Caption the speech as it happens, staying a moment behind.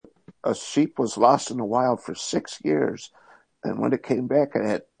a sheep was lost in the wild for 6 years, and when it came back,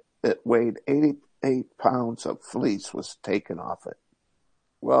 it weighed 88 pounds of fleece was taken off it.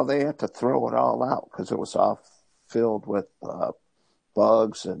 Well, they had to throw it all out because it was all filled with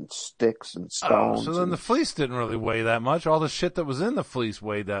bugs and sticks and stones. So then the fleece didn't really weigh that much. All the shit that was in the fleece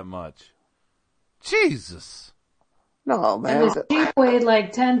weighed that much. Jesus. No, man. And the sheep weighed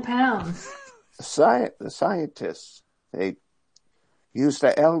like 10 pounds. The scientists, they used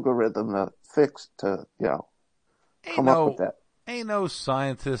the algorithm to come up with that. Ain't no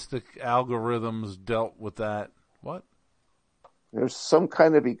scientific algorithms dealt with that. What? There's some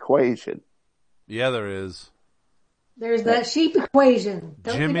kind of equation. Yeah, there is. There's that sheep equation.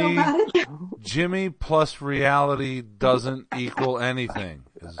 Don't you know about it? Jimmy plus reality doesn't equal anything.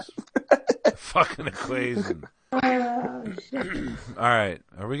 Is a fucking equation. Oh, shit. All right.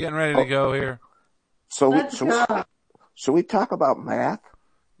 Are we getting ready to go here? Let's go. Should we talk about math?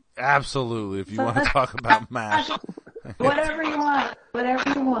 Absolutely. If you want to talk about math. Whatever you want. Whatever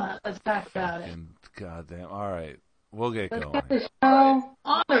you want. Let's talk about it. Goddamn. All right. We'll get Let's going. get the show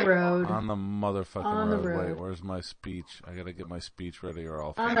on the road. On the motherfucking road. Wait, where's my speech? I got to get my speech ready or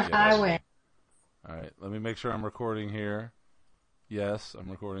I'll on the highway. All right. Let me make sure I'm recording here. Yes, I'm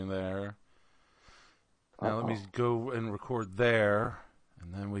recording there. Now let me go and record there.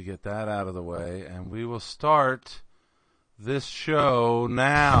 And then we get that out of the way. And we will start this show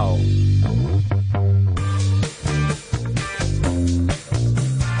now.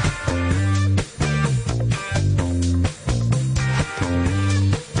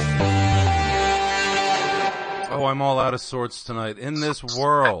 Oh, I'm all out of sorts tonight. In this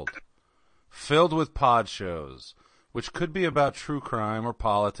world filled with pod shows, which could be about true crime or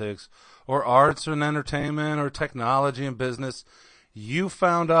politics or arts and entertainment or technology and business, you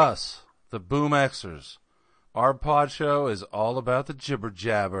found us, the Boom Xers. Our pod show is all about the jibber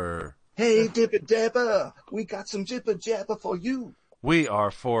jabber. Hey, dibber dabber, we got some jibber jabber for you. We are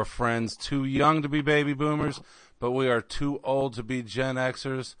four friends too young to be baby boomers, but we are too old to be Gen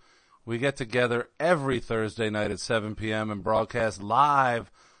Xers. We get together every Thursday night at 7 p.m. and broadcast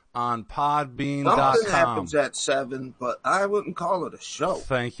live on podbean.com. Something happens at 7, but I wouldn't call it a show.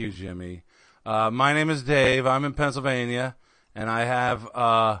 Thank you, Jimmy. My name is Dave. I'm in Pennsylvania, and I have,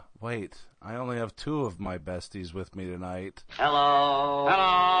 I only have two of my besties with me tonight. Hello.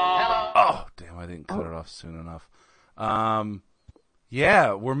 Hello. Hello. Oh, damn, I didn't cut it off soon enough.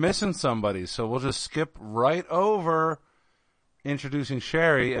 Yeah, we're missing somebody, so we'll just skip right over introducing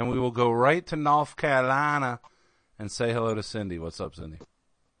Sherry, and we will go right to North Carolina and say hello to Cindy. What's up, Cindy?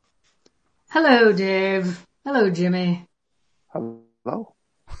 Hello, Dave. Hello, Jimmy. Hello.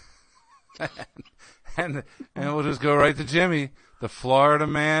 and we'll just go right to Jimmy, the Florida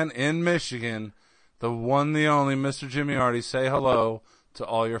man in Michigan, the one, the only, Mr. Jimmy Artie. Say hello to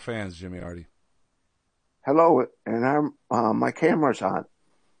all your fans, Jimmy Artie. Hello, and my camera's on.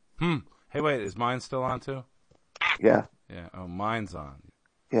 Hey, wait, is mine still on too? Yeah. Yeah. Oh, mine's on.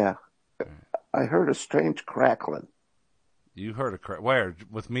 Yeah. Right. I heard a strange crackling. You heard a crack? Where?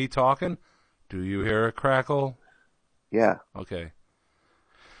 With me talking? Do you hear a crackle? Yeah. Okay.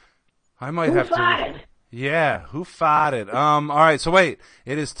 I might have to. Yeah. Who farted? All right. So wait.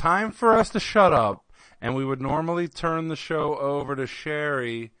 It is time for us to shut up, and we would normally turn the show over to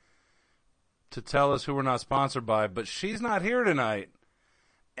Sherry to tell us who we're not sponsored by, but she's not here tonight.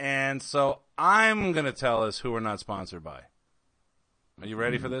 And so I'm going to tell us who we're not sponsored by. Are you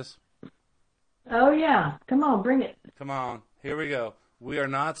ready for this? Oh, yeah. Come on, bring it. Come on. Here we go. We are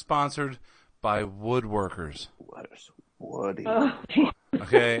not sponsored by woodworkers. Woody. Oh,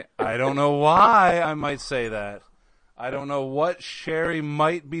 Okay? I don't know why I might say that. I don't know what Sherry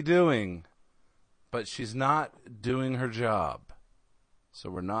might be doing, but she's not doing her job. So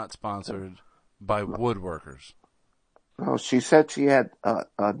we're not sponsored by woodworkers. No, she said she had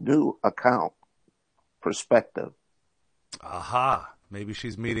a new account, Perspective. Aha. Maybe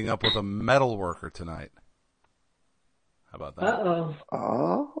she's meeting up with a metal worker tonight. How about that? uh-oh.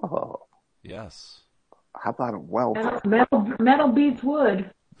 Oh. Yes. How about a welder? Metal beats wood.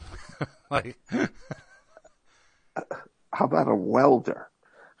 Like, How about a welder?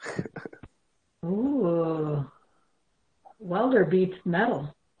 Ooh. Welder beats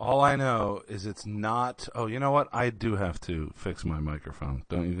metal. all I know is it's not. Oh, you know what? I do have to fix my microphone.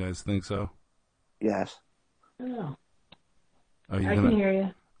 Don't you guys think so? Yes. Oh, Are you I gonna, can hear you.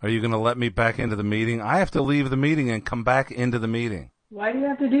 Are you going to let me back into the meeting? I have to leave the meeting and come back into the meeting. Why do you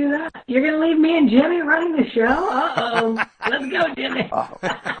have to do that? You're going to leave me and Jimmy running the show? Uh-oh. Let's go, Jimmy.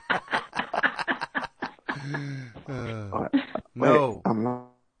 No.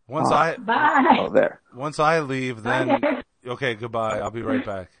 Bye. Bye. Oh, there. Once I leave, then... Bye, Dave. Okay, goodbye. I'll be right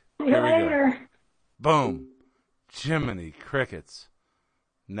back. See you Here we go. later. Boom. Jiminy crickets.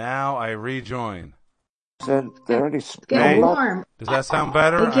 Now I rejoin. Said there any Get snow warm. Does that sound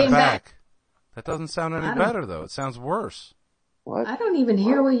better? He I'm came back. That doesn't sound any I don't- better, though. It sounds worse. What? I don't even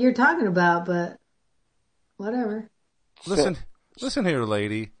hear what you're talking about, but whatever. Listen here,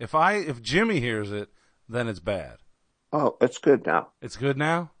 lady. If Jimmy hears it, then it's bad. Oh, it's good now. It's good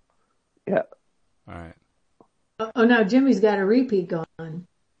now? Yeah. All right. Oh, no, Jimmy's got a repeat going on.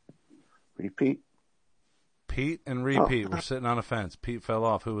 Repeat. Pete and repeat. We're sitting on a fence. Pete fell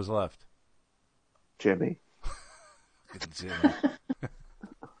off. Who was left? Jimmy. Jimmy.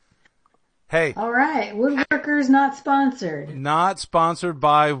 Hey, All right. Woodworkers not sponsored. not sponsored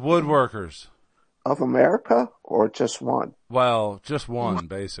by Woodworkers. Of America or just one? Well, just one,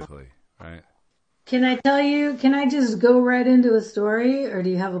 basically, right? Can I just go right into a story, or do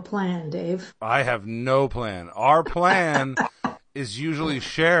you have a plan, Dave? I have no plan. Our plan is usually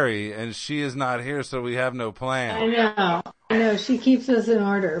Sherry, and she is not here, so we have no plan. I know. She keeps us in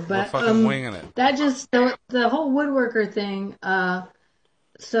order, We're but fucking winging it. that just the whole woodworker thing.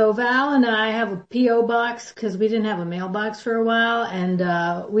 So Val and I have a PO box because we didn't have a mailbox for a while,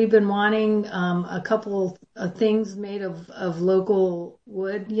 and we've been wanting a couple of things made of local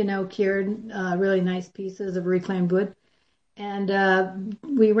wood, cured, really nice pieces of reclaimed wood. And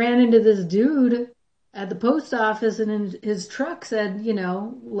we ran into this dude at the post office, and in his truck said,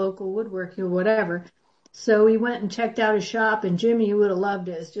 local woodworking or whatever. So we went and checked out his shop, and Jimmy would have loved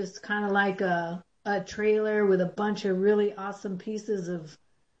it. It's just kind of like a trailer with a bunch of really awesome pieces of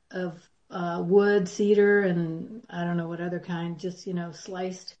wood, cedar, and I don't know what other kind, just,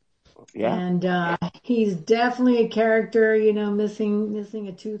 sliced. Yeah. And he's definitely a character, missing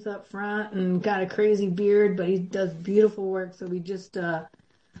a tooth up front and got a crazy beard, but he does beautiful work. So we just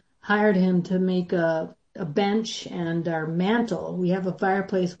hired him to make a bench and our mantle. We have a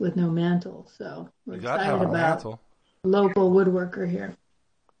fireplace with no mantle, so we're You gotta have excited a about mantle. local woodworker here.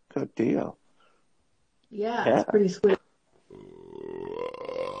 Good deal. Yeah, Yeah. it's pretty sweet.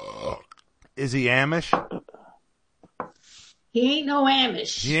 Is he Amish? He ain't no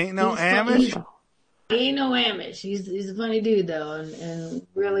Amish. He ain't no He's Amish? He ain't no Amish. He's a funny dude though, and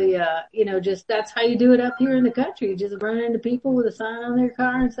really, just that's how you do it up here in the country. You just run into people with a sign on their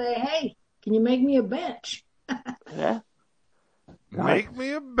car and say, "Hey, can you make me a bench?" Yeah. Make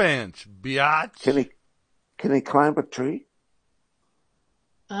me a bench, biatch. Can he climb a tree?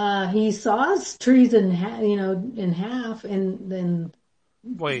 He saws trees in half, and then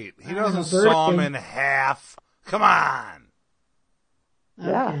Wait, he I don't know, doesn't saw birthday. him in half. Come on.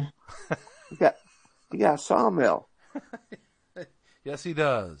 Yeah. He got a sawmill Yes, he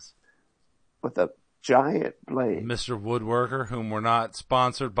does. with a giant blade. Mr. Woodworker, whom we're not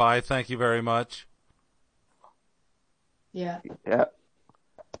sponsored by, thank you very much. Yeah. Yeah.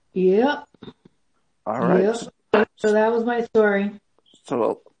 Yep. All right. Yep. So that was my story.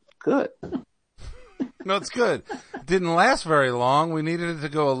 So good. No, it's good. It didn't last very long. We needed it to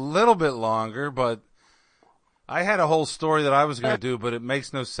go a little bit longer, but I had a whole story that I was going to do, but it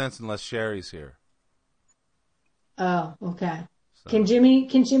makes no sense unless Sherry's here. Oh, okay. So. Can Jimmy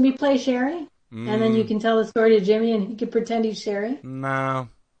play Sherry? And then you can tell the story to Jimmy and he can pretend he's Sherry? No,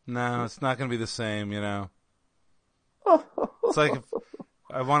 it's not going to be the same, It's like if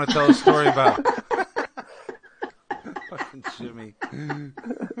I want to tell a story about fucking Jimmy.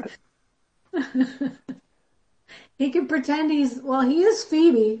 He can pretend he is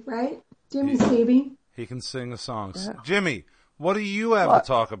Phoebe, right? Jimmy's Phoebe. He can sing the songs. Yeah. Jimmy, what do you have to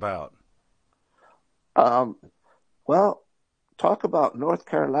talk about? Well, talk about North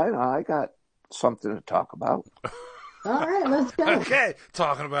Carolina. I got something to talk about. All right, let's go. Okay,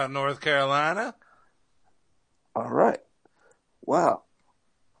 talking about North Carolina. All right. Well,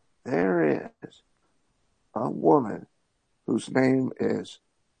 there is a woman whose name is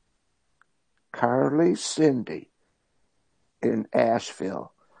Carly Cindy in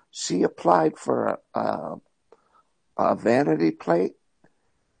Asheville. She applied for a vanity plate,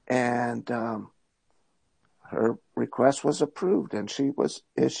 and her request was approved, and she was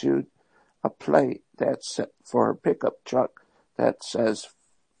issued a plate that's for her pickup truck that says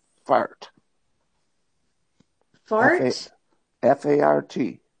fart. Fart?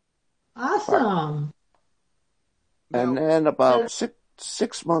 F-A-R-T. Awesome. And then about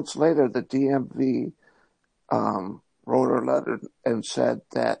six months later, the DMV wrote her a letter and said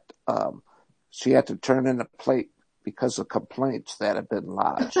that she had to turn in a plate because of complaints that had been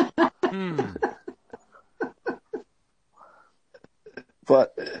lodged.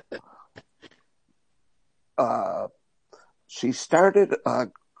 But she started a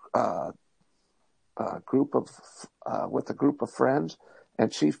group of with a group of friends,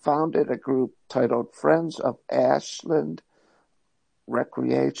 and she founded a group titled Friends of Ashland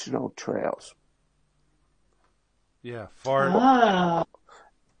Recreational Trails. Yeah, fart. Oh,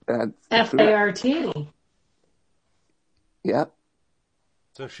 And FART. Yep.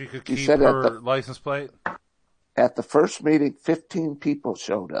 So she could He keep said her at license plate? At the first meeting, 15 people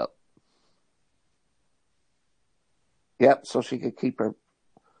showed up. Yep, so she could keep her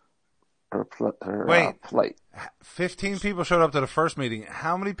plate. 15 people showed up to the first meeting.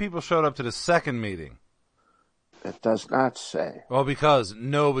 How many people showed up to the second meeting? It does not say. Well, because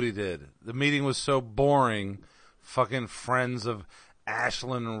nobody did. The meeting was so boring. Fucking Friends of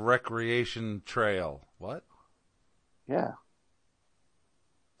Ashland Recreation Trail. What? Yeah.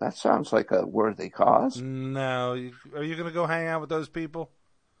 That sounds like a worthy cause. No. Are you going to go hang out with those people?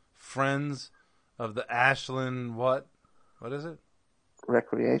 Friends of the Ashland what? What is it?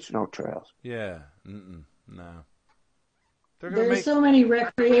 Recreational trails. Yeah. No. There's so many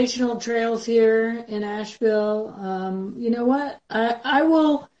recreational trails here in Asheville. You know what? I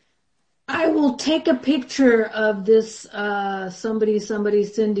will take a picture of this somebody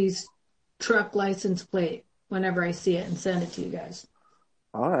Cindy's truck license plate whenever I see it and send it to you guys.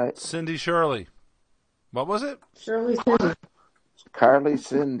 All right. Cindy Shirley. What was it? Shirley Cindy. Carly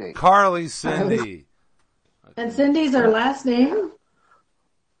Cindy. Carly Cindy. And Cindy's our last name?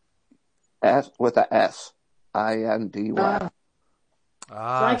 With a S. I-N-D-Y. So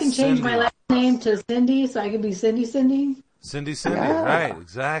I can change my last name to Cindy, so I can be Cindy. Cindy, Yeah. right,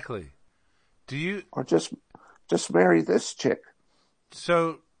 exactly. Do you... Or just marry this chick.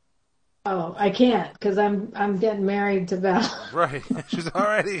 So... Oh, I can't, because I'm getting married to Val. Right. She's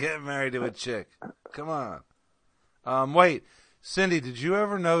already getting married to a chick. Come on. Wait. Cindy, did you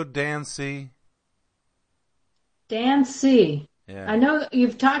ever know Dan C? Dan C. Yeah. I know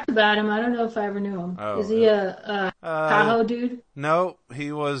you've talked about him. I don't know if I ever knew him. Oh, Is he a Tahoe dude? No,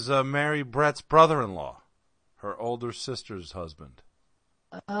 he was Mary Brett's brother-in-law, her older sister's husband.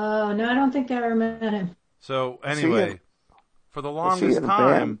 Oh, no, I don't think I ever met him. So anyway, for the longest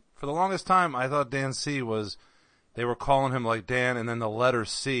time, I thought Dan C they were calling him like Dan and then the letter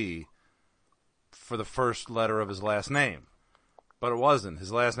C for the first letter of his last name. But it wasn't.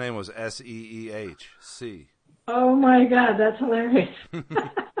 His last name was S-E-E-H, C. Oh, my God, that's hilarious.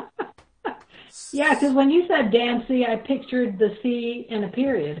 Yeah, because when you said Dan C, I pictured the C and a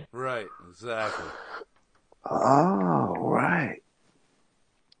period. Right, exactly. Oh, right.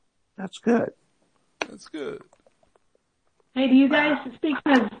 That's good. That's good. Hey, do you guys,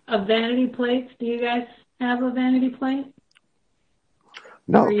 speaking of vanity plates, do you guys have a vanity plate?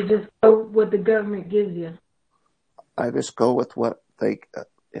 No. Or you just go with what the government gives you? I just go with what they,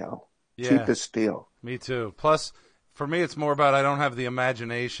 cheapest deal. Me too. Plus, for me, it's more about I don't have the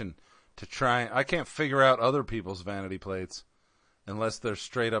imagination to try. I can't figure out other people's vanity plates unless they're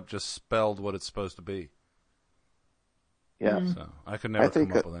straight up just spelled what it's supposed to be. Yeah. So I could never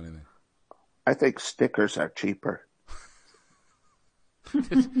come up with anything. I think stickers are cheaper.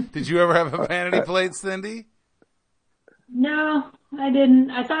 Did you ever have a vanity plate, Cindy? No, I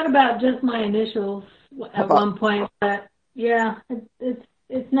didn't. I thought about just my initials at one point, but yeah,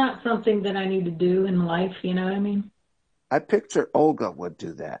 it's not something that I need to do in life, you know what I mean? I picture Olga would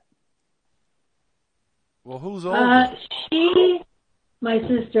do that. Well, who's Olga? My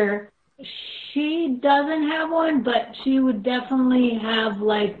sister, she doesn't have one, but she would definitely have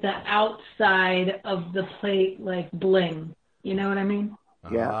like the outside of the plate like bling. You know what I mean?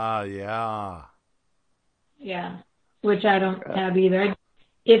 Yeah. Yeah. Yeah. Which I don't have either.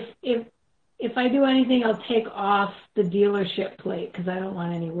 If I do anything, I'll take off the dealership plate because I don't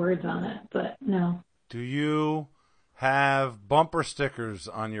want any words on it. But no. Do you have bumper stickers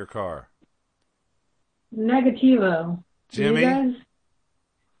on your car? Negativo. Jimmy? Do you guys?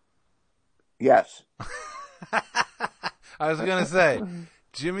 Yes. I was going to say,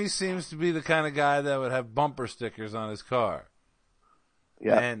 Jimmy seems to be the kind of guy that would have bumper stickers on his car.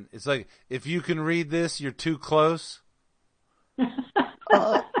 Yeah. And it's like, if you can read this, you're too close.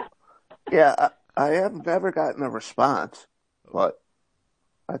 Yeah, I have never gotten a response, but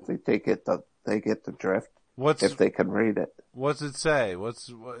I think they get the drift if they can read it. What's it say?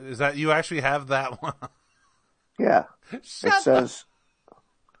 Is that you actually have that one? Yeah. It says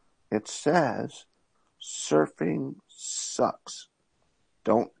surfing sucks.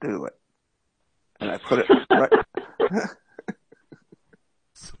 Don't do it. And I put it right.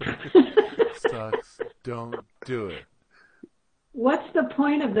 Sucks. Don't do it. What's the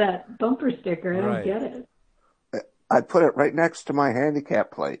point of that bumper sticker? I don't get it. I put it right next to my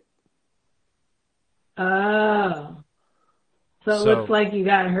handicap plate. Oh. So it looks like you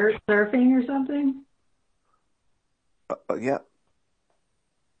got hurt surfing or something? Yeah.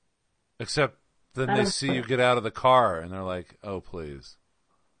 Except then they see you get out of the car and they're like, "Oh, please,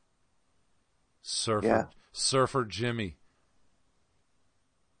 Surfer Jimmy."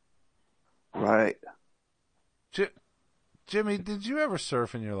 Right. Jimmy, did you ever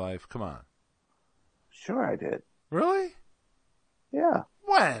surf in your life? Come on. Sure, I did. Really? Yeah.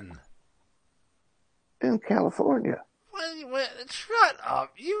 When? In California. When? Shut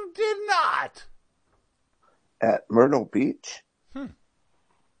up! You did not. At Myrtle Beach.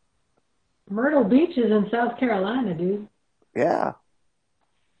 Myrtle Beach is in South Carolina, dude. Yeah.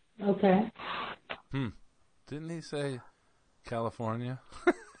 Okay. Didn't he say California?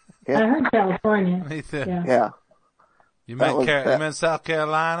 Yeah. I heard California. He did. Yeah. You meant South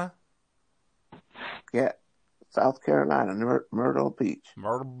Carolina? Yeah. South Carolina, Myrtle Beach.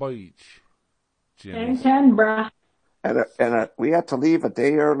 Myrtle Beach. Same 10, brah. And we had to leave a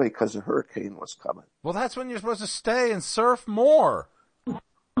day early because a hurricane was coming. Well, that's when you're supposed to stay and surf more.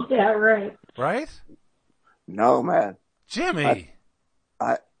 Yeah, right. Right? No, man. Jimmy.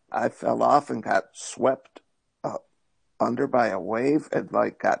 I fell off and got swept under by a wave and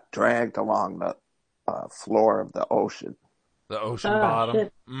got dragged along the floor of the ocean. The ocean bottom.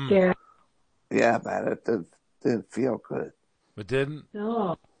 Shit. Scary. Yeah, man, it didn't feel good. It didn't?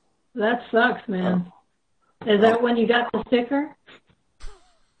 Oh, that sucks, man. Is that when you got the sticker?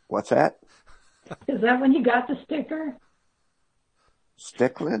 What's that? Is that when you got the sticker?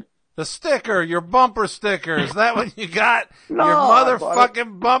 Stickland? The sticker, your bumper sticker. Is that what you got? No, your I bought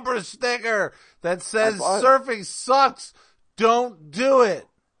motherfucking bumper sticker that says surfing sucks. Don't do it.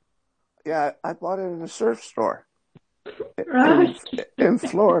 Yeah, I bought it in a surf store Oh, in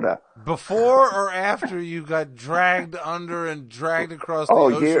Florida. Before or after you got dragged under and dragged across the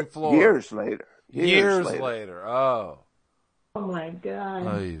ocean floor? Years later. Years later. Oh. oh my God.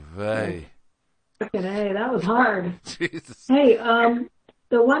 Oy vey. Fucking A, that was hard. Jesus. Hey,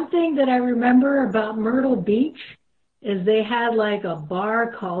 the one thing that I remember about Myrtle Beach is they had a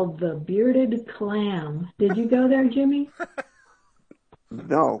bar called the Bearded Clam. Did you go there, Jimmy?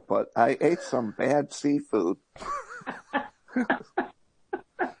 No, but I ate some bad seafood.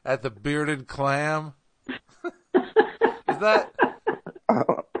 At the Bearded Clam? Is that?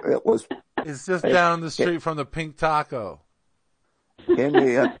 It was It's just down the street from the Pink Taco. gave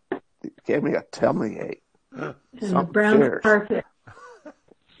me a tummy ache. And the Something brown fierce. carpet.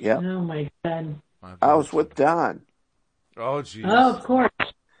 Yeah, Oh my God. I was with Don. Oh, jeez. Oh, of course.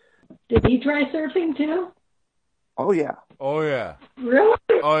 Did he try surfing too? Oh yeah, Oh, yeah. Really?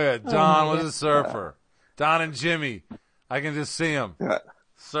 Oh, yeah. Don my was a surfer. Don and Jimmy. I can just see them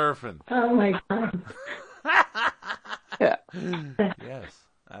surfing. Oh my God. yeah. Yes,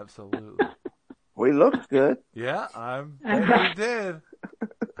 absolutely. We looked good. Yeah, I bet you did.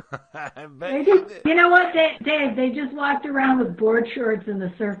 I bet They you just, did. you know what, Dave? They just walked around with board shorts and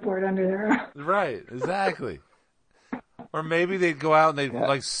the surfboard under their arm. Right, exactly. Or maybe they'd go out and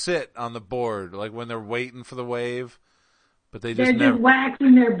they'd sit on the board, when they're waiting for the wave. But they They're never. just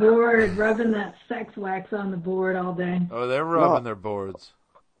waxing their board, rubbing that sex wax on the board all day. Oh, they're rubbing their boards.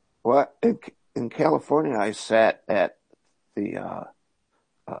 Well, in California, I sat at the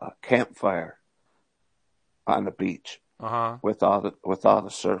campfire on the beach with all the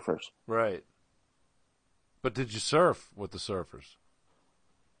surfers. Right. But did you surf with the surfers?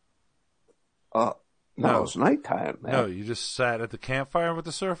 No, it was nighttime, man. No, you just sat at the campfire with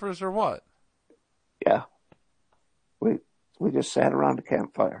the surfers, or what? Yeah, we just sat around the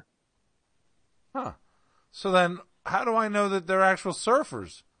campfire. Huh. So then, how do I know that they're actual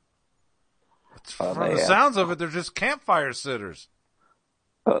surfers? From the sounds of it, they're just campfire sitters.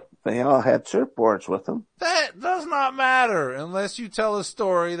 They all had surfboards with them. That does not matter unless you tell a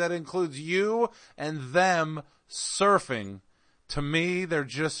story that includes you and them surfing. To me, they're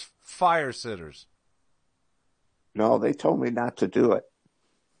just fire sitters. No, they told me not to do it.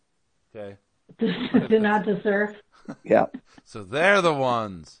 Okay. Not to surf. Yeah. So they're the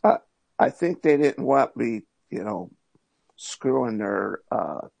ones. I think they didn't want me, screwing their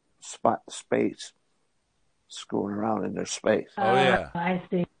space, screwing around in their space. Oh, yeah. I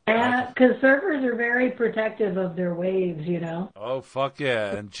see. Yeah, because surfers are very protective of their waves, Oh, fuck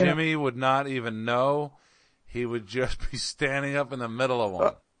yeah. And Jimmy would not even know. He would just be standing up in the middle of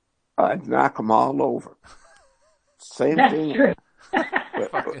one. I'd knock them all over. Same That's thing true.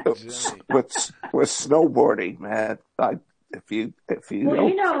 with snowboarding, man. If you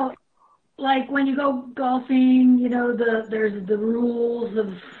Well, when you go golfing, there's the rules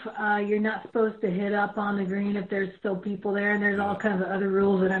of you're not supposed to hit up on the green if there's still people there, and there's all kinds of other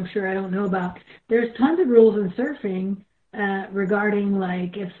rules that I'm sure I don't know about. There's tons of rules in surfing regarding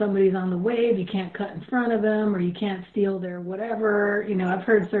like if somebody's on the wave, you can't cut in front of them or you can't steal their whatever. I've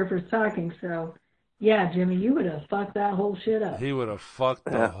heard surfers talking. So, yeah, Jimmy, you would have fucked that whole shit up. He would have fucked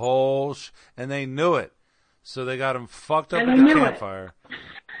the whole and they knew it. So they got him fucked up And at they the knew it. campfire.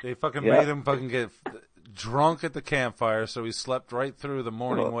 They fucking made him fucking get drunk at the campfire, so he slept right through the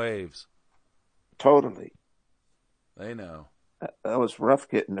morning waves. Totally. They know. That was rough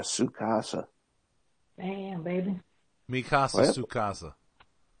getting to Sukasa. Damn, baby. Mikasa What? Sukasa.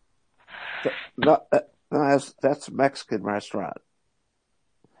 No, that's a Mexican restaurant.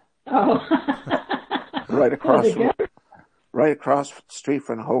 Oh. Right across Was it good? right across the street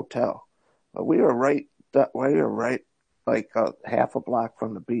from the hotel. We were right like half a block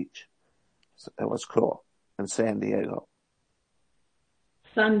from the beach. So it was cool in San Diego.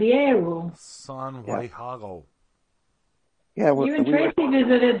 San Diego. San Yeah. Diego. Yeah, You and Tracy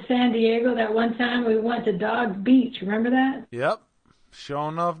visited San Diego that one time. We went to Dog's Beach. Remember that? Yep. Sure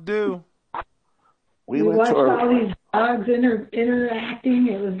enough do. we We went watched to all these dogs interacting.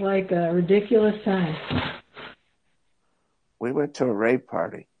 It was like a ridiculous time. a rave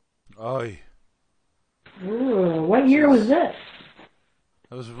party. Oy. Ooh, what year was this?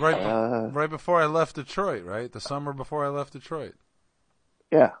 It was right before I left Detroit, right? The summer before I left Detroit.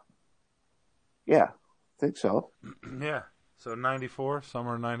 Yeah, I think so. Yeah. So 94,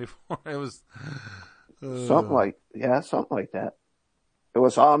 summer of 94. It was Something like that. It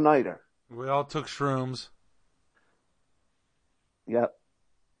was all nighter. we all took shrooms. Yep.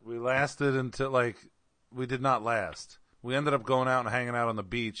 We lasted until we did not last. We ended up going out and hanging out on the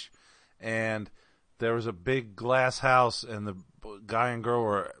beach, and there was a big glass house, and the guy and girl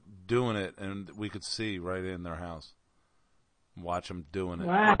were doing it, and we could see right in their house. Watch them doing it.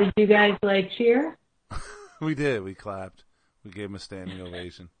 Wow, did you guys cheer? We did. We clapped. We gave them a standing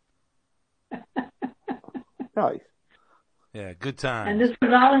ovation. Nice. Yeah, good time. And this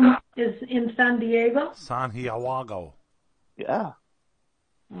was all in San Diego? San Diego. Yeah,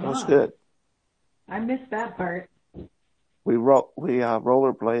 it was Oh, good. I missed that part. We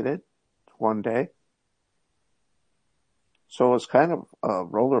rollerbladed one day. So it was kind of a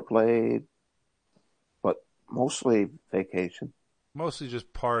rollerblade, but mostly vacation. Mostly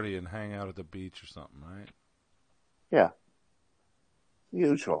just party and hang out at the beach or something, right? Yeah.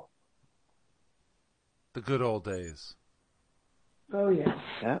 Usual. The good old days. Oh, yeah.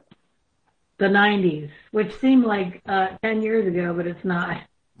 Yeah. The 90s, which seemed like 10 years ago, but it's not.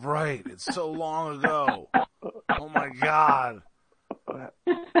 Right. It's so long ago. Oh, my God.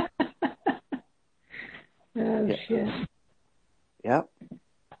 Oh, shit. Yep.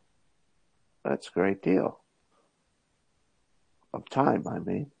 That's a great deal. Of time, I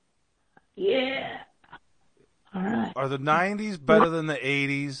mean. Yeah. All right. Are the 90s better than the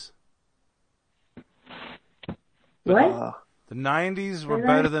 80s? What? The 90s were Say that?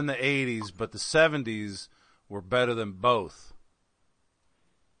 better than the 80s, but the 70s were better than both.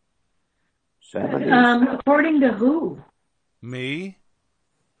 70s. According to who? Me?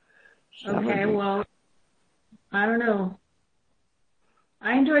 Okay, 70s. well, I don't know.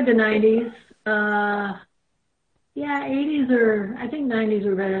 I enjoyed the 90s. Yeah, 80s I think 90s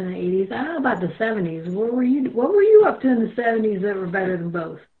were better than the 80s. I don't know about the 70s. What were you up to in the 70s that were better than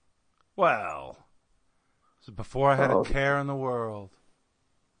both? Well, this is before I had Oh. a care in the world.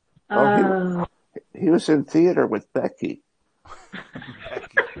 Oh, he was in theater with Becky.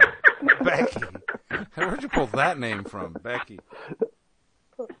 Becky. Where'd you pull that name from, Becky?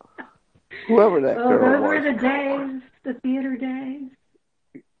 Whoever that Oh, girl those were was. the days, the theater days.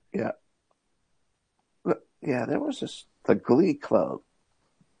 Yeah. Yeah, there was the Glee Club.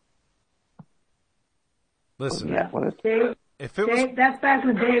 Listen, Yeah, what is, Dave, if it was that's back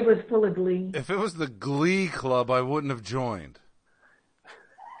when Dave was full of glee. if it was the Glee Club, I wouldn't have joined.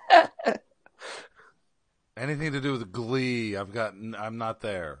 Anything to do with Glee, I'm not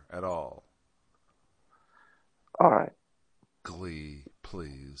there at all. all right. Glee,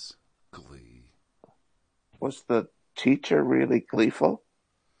 please. Glee. Was the teacher really gleeful?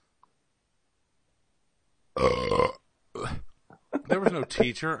 There was no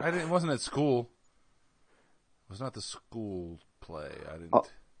teacher. It wasn't at school. It was not the school play. Oh.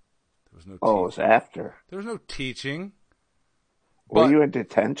 There was no Oh, it was teaching. after. There was no teaching. Were But- you in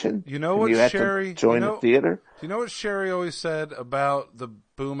detention? You know And what, you had Sherry? to join the theater? Do you know what Sherry always said about the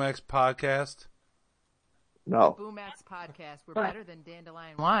BoomX podcast? No. Boomax podcast. We're What? better than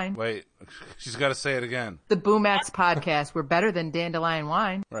Dandelion Wine. Wait, she's got to say it again. The Boomax podcast. We're better than Dandelion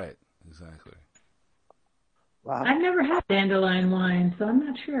Wine. Right, exactly. Wow. I've never had dandelion wine, so I'm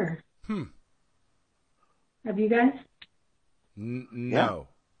not sure. Have you guys? No.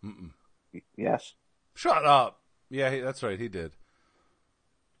 Mm-mm. Yes. Shut up. Yeah, that's right. He did.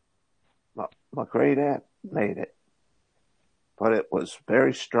 My great aunt made it, but it was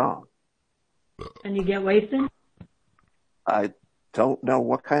very strong. And you get wasted? I don't know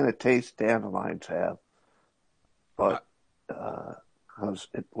what kind of taste dandelions have, but because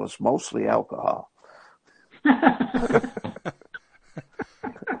it was mostly alcohol.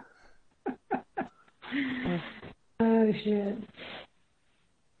 Oh, shit.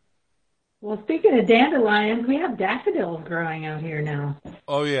 Well, speaking of dandelions, we have daffodils growing out here now.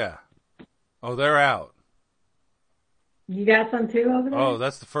 Oh, yeah. Oh, they're out. You got some too over there? Oh,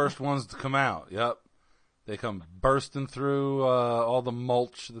 that's the first ones to come out. Yep. They come bursting through all the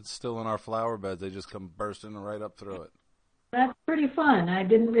mulch that's still in our flower beds. They just come bursting right up through it. That's pretty fun. I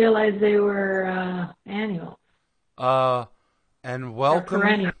didn't realize they were annual. And Or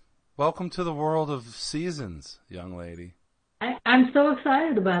perennial. welcome to the world of seasons, young lady. I'm so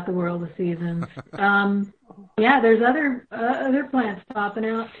excited about the world of seasons. Yeah, there's other plants popping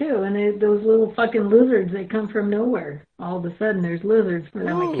out too, and those little fucking lizards, they come from nowhere. All of a sudden, there's lizards for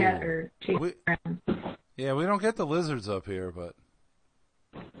them a cat or chasing around. Yeah, we don't get the lizards up here, but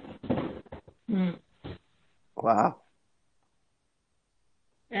Wow.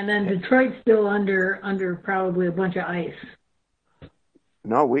 And then Detroit's still under probably a bunch of ice.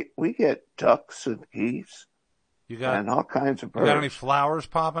 No, we get ducks and geese and all kinds of you birds. got any flowers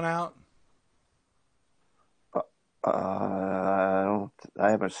popping out? I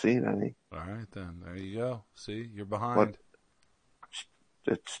haven't seen any. All right, then. There you go. See, you're behind.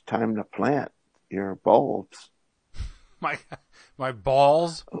 But it's time to plant your bulbs. My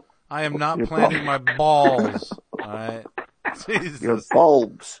balls? I am not Your planting my balls. All right. Jesus. Your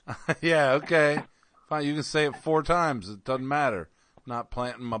bulbs. Yeah, okay. Fine, you can say it 4 times. It doesn't matter. I'm not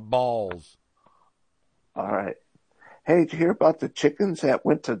planting my balls. All right. Hey, did you hear about the chickens that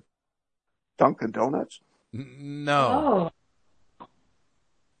went to Dunkin' Donuts? No. Oh,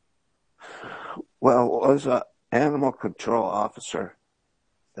 Well, it was an animal control officer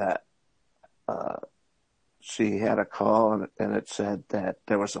that she had a call, and it said that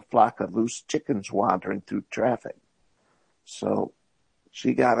there was a flock of loose chickens wandering through traffic. So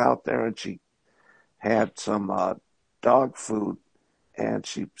she got out there and she had some dog food, and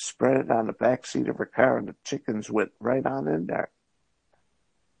she spread it on the back seat of her car, and the chickens went right on in there.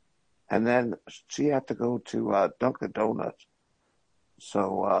 And then she had to go to Dunkin' Donuts.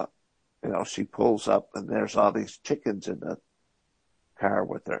 So, she pulls up, and there's all these chickens in the car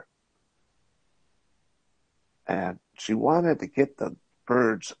with her. And she wanted to get the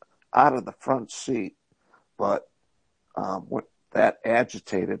birds out of the front seat, but that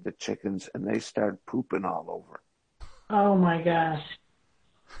agitated the chickens, and they started pooping all over. oh my gosh.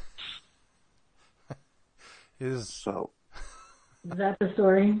 So, Is that the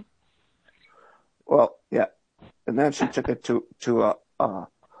story? well, yeah. And then she took it to a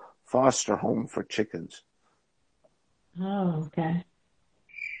foster home for chickens Oh, okay.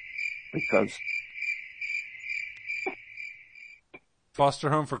 because Foster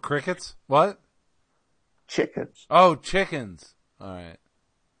home for crickets? What? chickens. Oh, chickens. All right.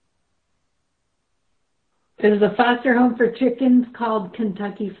 Is the foster home for chickens called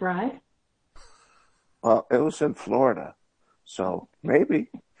Kentucky Fried? Well, it was in Florida, so maybe.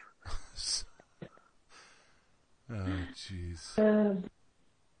 Oh, jeez. Uh,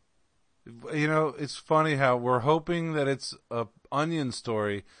 It's funny how we're hoping that it's a onion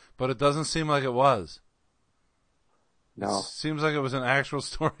story, but it doesn't seem like it was. No. It seems like it was an actual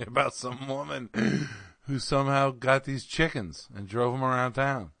story about some woman who somehow got these chickens and drove them around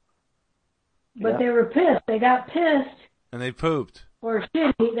town. but Yeah. they were pissed. They got pissed And they pooped. or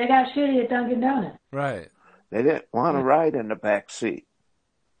shitty. They got shitty at Dunkin' Donuts. Right. They didn't want to ride in the back seat.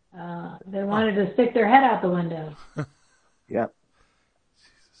 They wanted to stick their head out the window. Yep.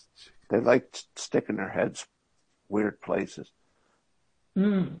 They liked sticking their heads weird places.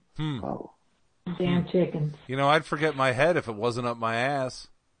 Oh. Damn chickens. I'd forget my head if it wasn't up my ass.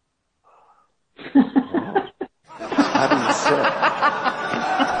 How do you sit?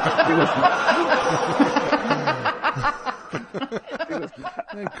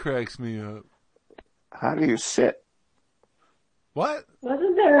 That cracks me up. How do you sit? What?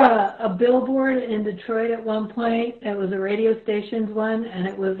 Wasn't there a billboard in Detroit at one point? It was a radio station's one, and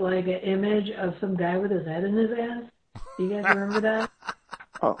it was like an image of some guy with his head in his ass. Do you guys remember that?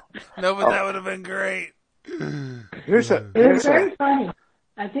 Oh, No, but that would have been great. here's It was here's very funny.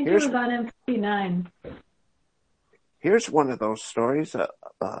 I think it here's- was on MC9. here's one of those stories. The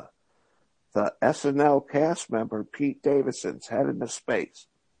SNL cast member Pete Davidson's headed to space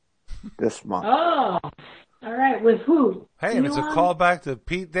this month. Oh, all right. With who? Hey, and it's a Elon? callback to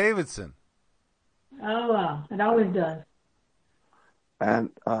Pete Davidson. Oh, well, it always does. And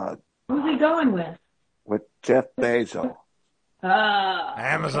Who's he going with? Jeff Bezos.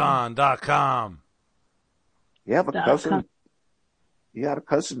 Amazon.com. You have a Dot cousin? com. You got a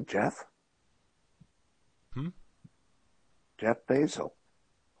cousin, Jeff? Jeff Bezos.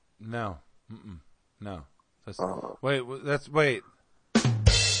 No. No. That's, Oh. wait.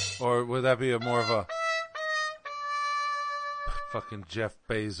 Or would that be more of a fucking Jeff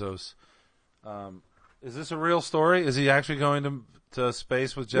Bezos? Is this a real story? Is he actually going to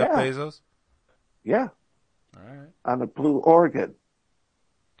space with Jeff Yeah. Bezos? Yeah, All right. on a Blue Organ.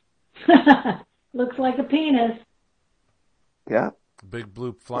 Looks like a penis. Yeah. Big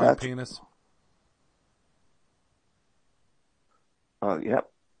blue flying That's- penis. Oh, yep.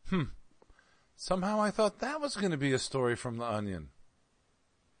 Somehow I thought that was going to be a story from The Onion.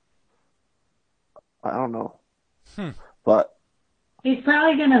 I don't know. But He's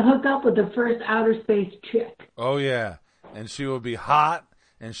probably going to hook up with the first outer space chick. Oh, yeah. And she will be hot,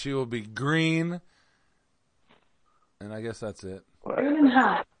 and she will be green. And I guess that's it. Good and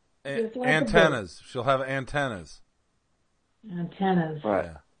hot. Just like a Antennas. She'll have antennas. Antennas.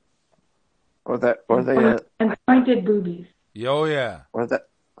 right. Yeah. And pointed boobies. Oh, yeah.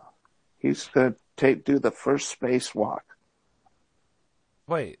 He's going to do the first spacewalk.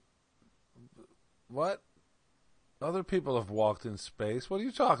 Wait. What? Other people have walked in space. What are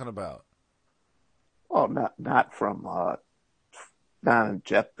you talking about? Well, not from not in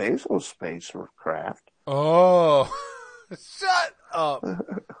Jeff Bezos' spacecraft. Oh, shut up.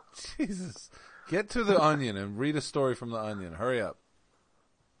 Jesus. Get to The Onion and read a story from The Onion. Hurry up.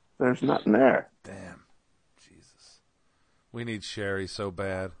 There's nothing there. Damn. Jesus. We need Sherry so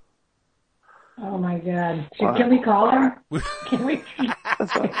bad. Oh, my God. Wow. Can we call her? Can we?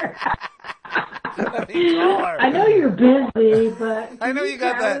 I know you're busy, but I know you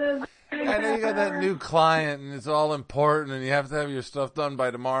got chat that. with us? I know you got that new client and it's all important and you have to have your stuff done by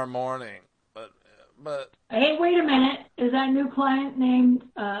tomorrow morning. But Hey, wait a minute. Is that new client named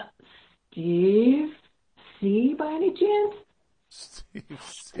Steve C by any chance?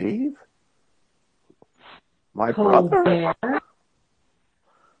 Steve? My brother? Colbert?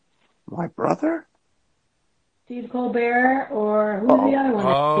 My brother? Steve Colbert, or who's Oh. the other one?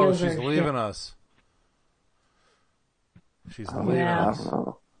 that Oh, steals she's her leaving us. She's I leaving Yeah. us. don't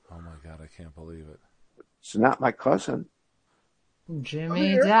know. Oh my God, I can't believe it. It's not my cousin.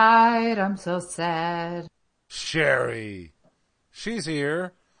 Jimmy died. I'm so sad. Sherry. She's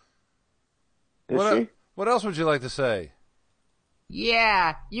here. Is she? What else would you like to say?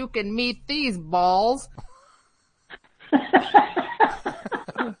 Yeah, you can meet these balls.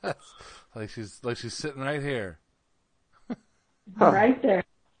 Like she's sitting right here. Right there.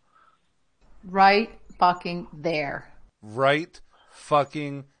 Right fucking there. Right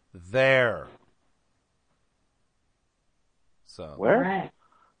fucking there. So, Where? Right.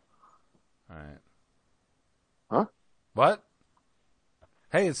 all right. Huh? What?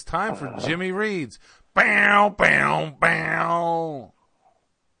 Hey, it's time for Jimmy Reed's. Bow, bow, bow.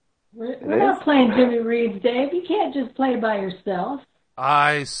 We're not playing Jimmy Reed's, Dave. You can't just play by yourself.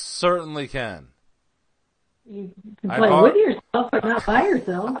 I certainly can. You can I've play al- with yourself, but not by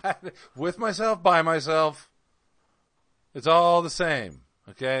yourself. With myself, by myself. It's all the same,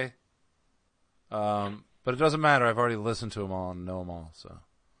 okay? But it doesn't matter. I've already listened to them all and know them all, so.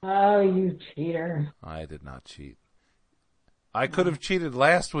 Oh, you cheater. I did not cheat. I could have cheated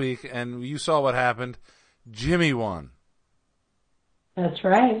last week, and you saw what happened. Jimmy won. That's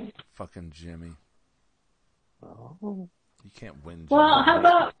right. Fucking Jimmy. Oh. You can't win, Jimmy. Well, how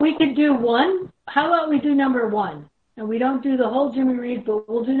about we could do one? How about we do number one? And we don't do the whole Jimmy Reed, but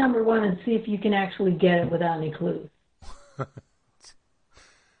we'll do number one and see if you can actually get it without any clues. All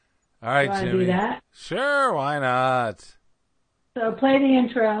right, Want to Jimmy. do that? Sure, why not? So play the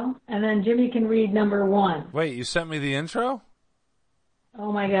intro, and then Jimmy can read number one. Wait, you sent me the intro?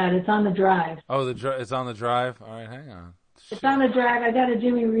 Oh my God, it's on the drive. Oh, it's on the drive? All right, hang on. It's on the drive. I got a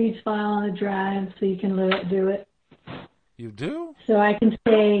Jimmy Reed's file on the drive, so you can do it. You do? So I can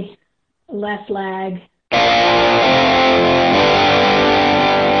say less lag.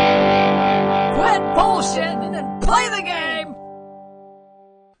 Quit bullshitting and play the game.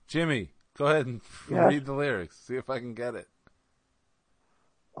 Jimmy, go ahead and Yeah. read the lyrics. See if I can get it.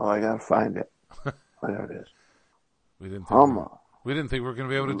 Oh, I gotta find it. There it is. We didn't think Humma. we didn't think we were going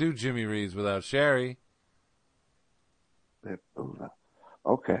to be able to do Jimmy Reed's without Sherry.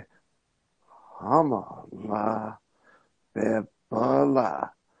 Okay. Humma la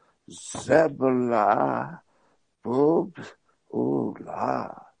bebala zebula boobs ooh la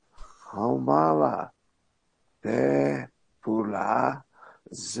humala bebula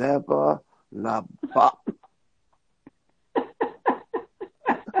zeba la ba.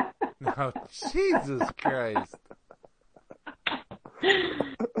 Oh, Jesus Christ.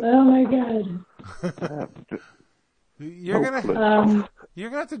 Oh my God. You're No clue. gonna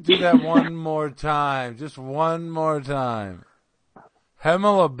have to do that one more time. Just one more time.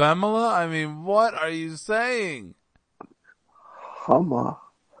 Hemela Bemela? I mean, what are you saying? Humma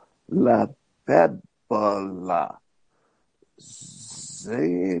la bedbala.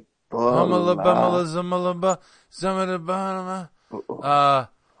 Zebala. Humela Bemela Zumala Zumala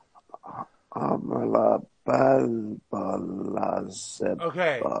Amala balbala zebala.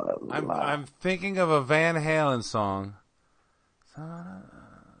 Okay. I'm thinking of a Van Halen song.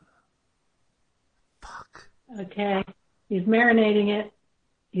 Fuck. Okay. He's marinating it.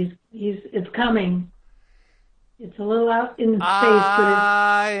 It's coming. It's a little out in space,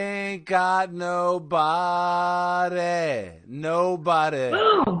 I ain't got nobody. Nobody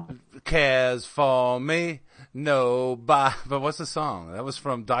cares for me. Nobody. But what's the song? That was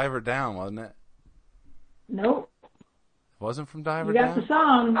from Diver Down, wasn't it? nope. Wasn't from Diver You got Down? the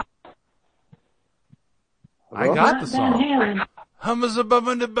song. I got the Not Van song. Halen.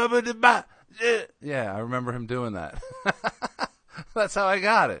 Yeah, I remember him doing that. That's how I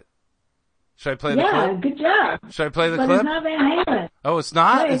got it. Should I play the Yeah, clip? good job. Should I play the But clip? it's not Van Halen. Oh, it's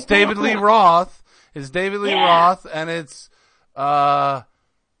not? No, It's it's David not. Lee Roth. It's David Lee Yeah. Roth, and it's, yeah,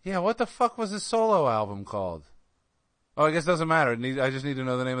 what the fuck was his solo album called? Oh, I guess it doesn't matter. I just need to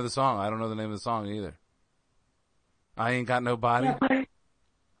know the name of the song. I don't know the name of the song either. I Ain't Got Nobody. Yeah,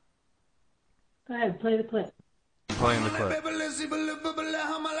 go ahead, play the clip. I'm playing the clip.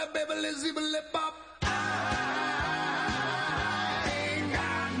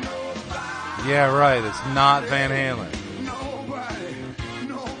 Yeah, right. It's not Van Halen.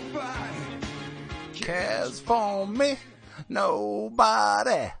 Cares for me.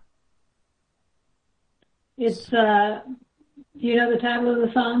 Nobody. It's, do you know the title of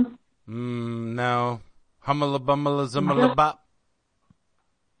the song? No. Hummala bummala zummala bop.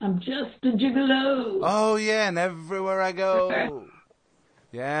 I'm just a gigolo. Oh, yeah, and everywhere I go.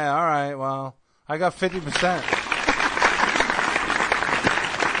 Yeah, all right, well, I got 50%.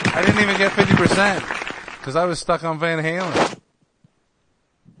 I didn't even get 50% because I was stuck on Van Halen.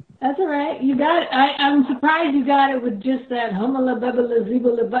 That's all right. You got it. I'm surprised you got it with just that hummala bubbala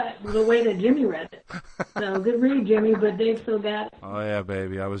zeebala butt, the way that Jimmy read it. So good read, Jimmy, but Dave still got it. Oh, yeah,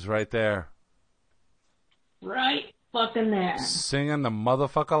 baby, I was right there. Right fucking there. Singing the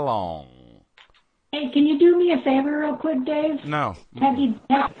motherfucker along. Hey, can you do me a favor real quick, Dave? No. Tag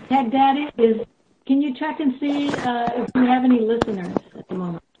Daddy, can you check and see if we have any listeners at the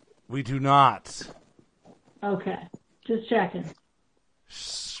moment? We do not. Okay. Just checking.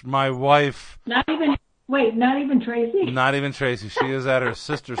 My wife, Not even Tracy? not even Tracy, she is at her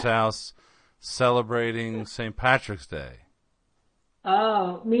sister's house celebrating St. Patrick's Day.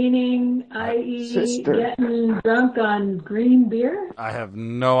 Oh, meaning, i.e., Sister. getting drunk on green beer? I have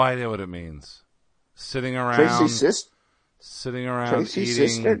no idea what it means. Sitting around, Tracy's eating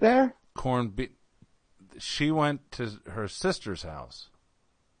sister there? corned beef. She went to her sister's house.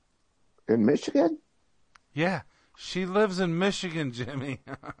 In Michigan? Yeah, she lives in Michigan, Jimmy.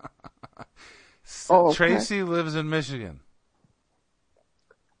 Oh, okay. Tracy lives in Michigan.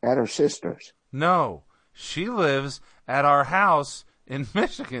 At her sister's. No, she lives at our house in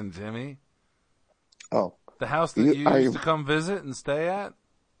Michigan, Jimmy. Oh. The house that you used to come visit and stay at?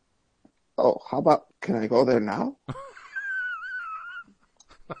 Oh, how about, can I go there now?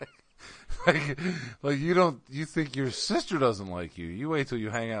 like you think your sister doesn't like you. You wait till you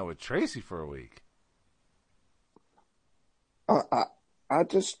hang out with Tracy for a week. I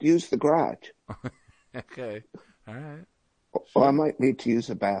just use the garage. Okay. All right. Or I might need to use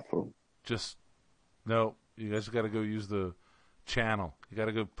the bathroom. No, you guys got to go use the channel. You got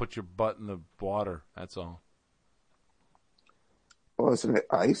to go put your butt in the water. That's all. Oh, isn't it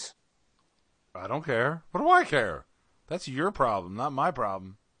ice? I don't care. What do I care? That's your problem, not my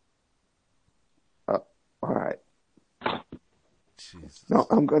problem. All right. Jesus. No,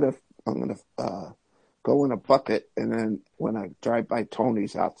 I'm gonna go in a bucket, and then when I drive by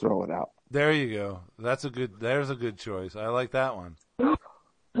Tony's, I'll throw it out. There you go. There's a good choice. I like that one.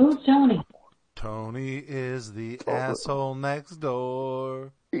 Who's Tony? Tony is the asshole next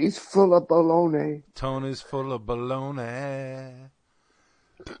door. He's full of baloney. Tony's full of baloney.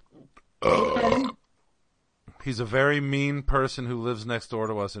 He's a very mean person who lives next door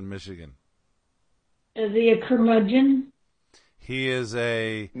to us in Michigan. Is he a curmudgeon? He is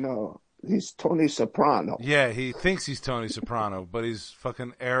No, he's Tony Soprano. Yeah, he thinks he's Tony Soprano, but he's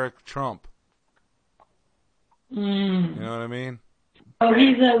fucking Eric Trump. You know what I mean? Oh,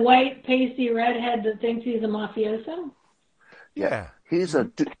 he's a white, pasty redhead that thinks he's a mafioso? Yeah. He is a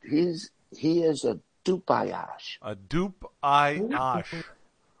dupayash. A dupe-I-osh.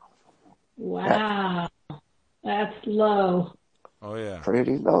 Wow. That's low. Oh, yeah.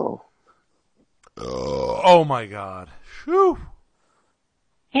 Pretty low. Oh, my God. Whew.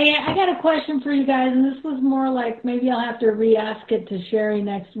 Hey, I got a question for you guys, and this was more like maybe I'll have to re-ask it to Sherry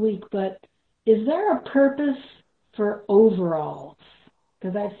next week, but is there a purpose for overalls?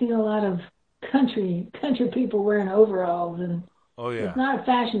 Because I've seen a lot of country people wearing overalls, and Oh, yeah. it's not a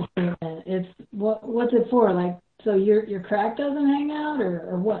fashion statement. It's what's it for? Like, so your crack doesn't hang out,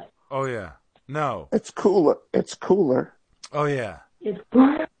 or what? Oh, yeah. No. It's cooler. It's cooler. Oh, yeah. It's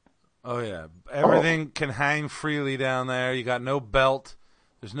cool. Oh, yeah. Everything can hang freely down there. You got no belt.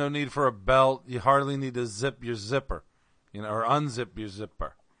 There's no need for a belt. You hardly need to zip your zipper, or unzip your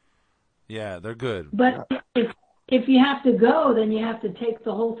zipper. Yeah, they're good. But if you have to go, then you have to take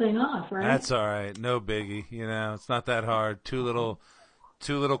the whole thing off, right? That's all right. No biggie. It's not that hard. Two little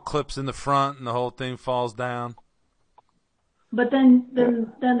clips in the front, and the whole thing falls down. But then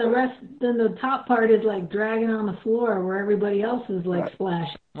the top part is like dragging on the floor where everybody else is like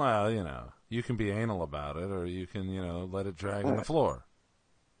splashing. Well, you can be anal about it, or you can, let it drag on the floor.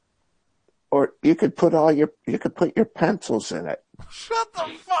 Or you could put your pencils in it. Shut the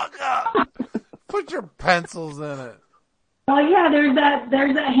fuck up! Put your pencils in it. Oh yeah, there's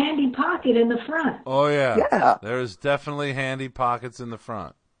that handy pocket in the front. Oh yeah. Yeah. There's definitely handy pockets in the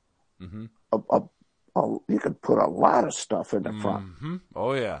front. Mm-hmm. You could put a lot of stuff in the front. Mm-hmm.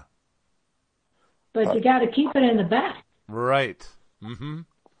 Oh yeah. But you got to keep it in the back. Right. Mm-hmm.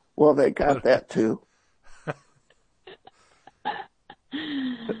 Well, they got that too.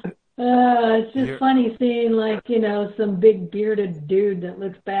 It's just funny seeing some big bearded dude that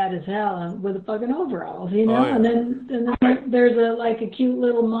looks bad as hell with a fucking overalls, Oh, yeah. and then there's a cute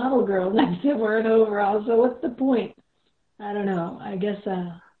little model girl next to wearing overalls. So what's the point? I don't know. I guess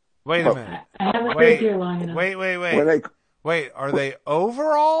Wait a minute. I haven't lived here long enough. Wait. Are they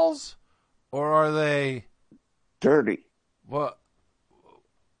overalls or are they dirty? What?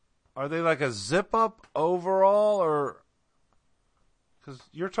 Are they like a zip up overall or? Because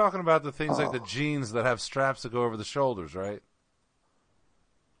you're talking about the things like the jeans that have straps that go over the shoulders, right?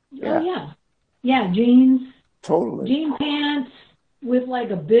 Yeah. Oh, yeah. Yeah, jeans. Totally. Jean pants with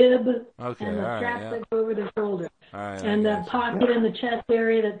like a bib Okay, and the all right, straps yeah. that go over the shoulders. All right, And the pocket in the chest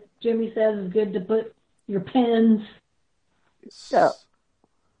area that Jimmy says is good to put your pens. Yeah.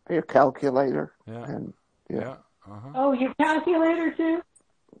 Your calculator. Yeah. And Yeah. Uh-huh. Oh, your calculator too?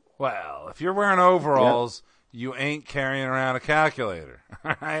 Well, if you're wearing overalls, you ain't carrying around a calculator.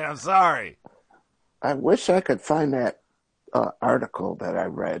 All right, I'm sorry. I wish I could find that article that I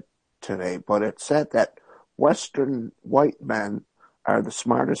read today, but it said that Western white men are the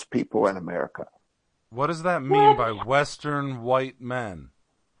smartest people in America. What does that mean by Western white men?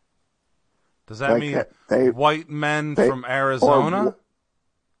 Does that mean white men from Arizona?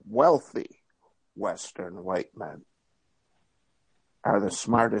 Wealthy Western white men are the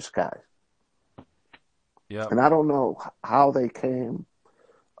smartest guys. Yeah. And I don't know how they came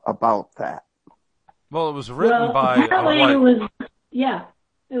about that. Well, it was written by a white...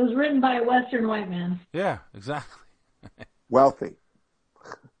 It was written by a Western white man. Yeah, exactly. Wealthy,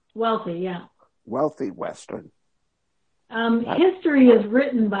 yeah. Wealthy Western. History is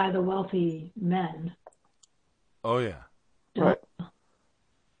written by the wealthy men. Oh, yeah. Right.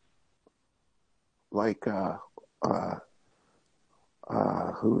 Like,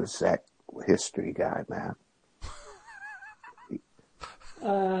 who is that history guy, man?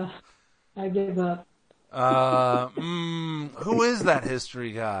 I give up. Who is that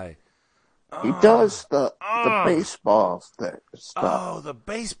history guy? He does the baseball stuff. Oh, the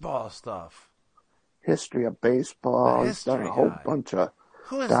baseball stuff. History of baseball. He's done a whole bunch of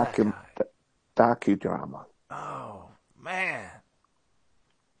Who is that guy? docudrama. Oh, man.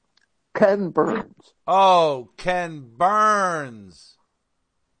 Ken Burns. Oh, Ken Burns.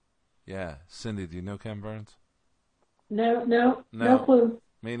 Yeah. Cindy, do you know Ken Burns? No clue.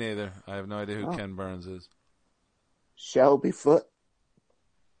 Me neither. I have no idea who Ken Burns is. Shelby Foote.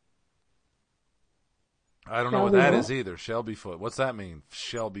 I don't know what that is either. Shelby Foote. What's that mean?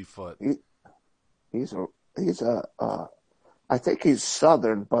 Shelby Foote. He's a I think he's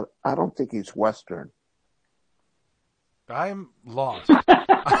Southern, but I don't think he's Western. I'm lost.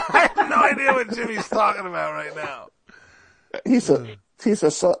 I have no idea what Jimmy's talking about right now. He's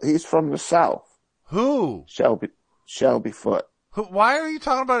from the South. Who? Shelby Foote. Why are you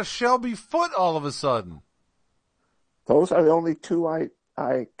talking about Shelby Foote all of a sudden? Those are the only two I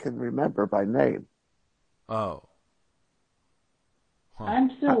can remember by name. Oh.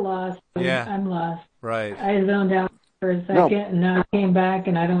 I'm still lost. Yeah. I'm lost. Right. I zoned out for a second, and now I came back,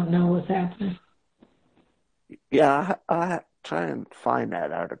 and I don't know what's happening. Yeah, I try and find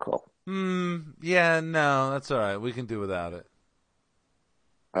that article. Yeah, no, that's all right. We can do without it.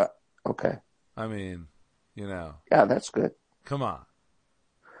 Okay. I mean, Yeah, that's good. come on.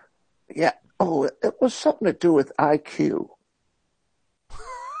 Yeah. Oh, it was something to do with IQ.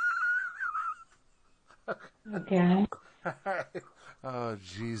 Okay. Oh,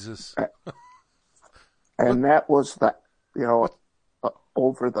 Jesus. And that was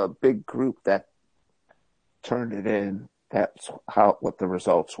over the big group that turned it in. That's what the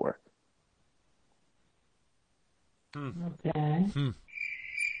results were. Okay. Do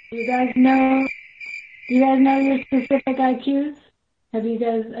you guys know your specific IQs? Have you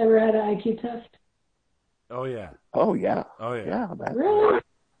guys ever had an IQ test? Oh, yeah. Oh, yeah. Oh, yeah. Yeah, Really?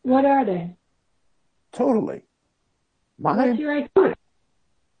 What are they? totally. What's Mine, your IQ?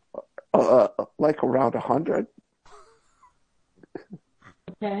 like around 100.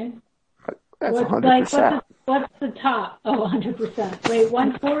 Okay. That's What's 100%. what's the top? Oh, 100%. Wait,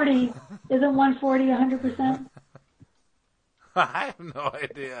 140. Isn't 140 100%? I have no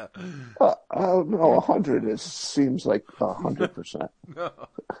idea. Oh no, 100 seems like 100%.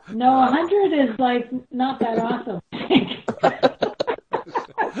 No, 100 is like not that awesome.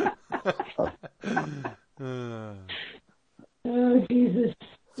 Oh, Jesus.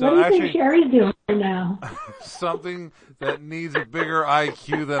 So what do you actually- think Sherry's doing right now? Something that needs a bigger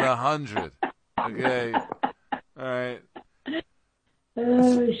IQ than 100. Okay. All right.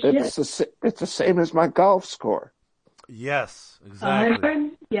 Oh, shit. It's the same as my golf score. Yes, exactly.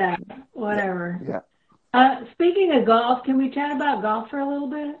 100? Yeah, whatever. Yeah. Speaking of golf, can we chat about golf for a little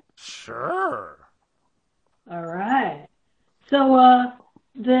bit? Sure. All right. So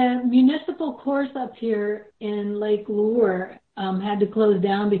the municipal course up here in Lake Lure had to close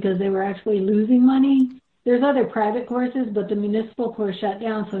down because they were actually losing money. There's other private courses, but the municipal course shut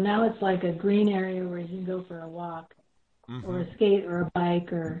down, so now it's like a green area where you can go for a walk or a skate or a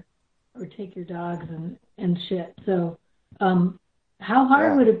bike or take your dogs and shit. So how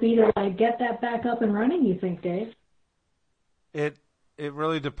hard would it be to like get that back up and running, you think, Dave? It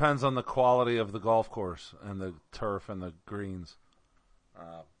really depends on the quality of the golf course and the turf and the greens.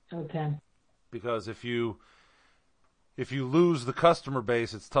 Okay. Because if you lose the customer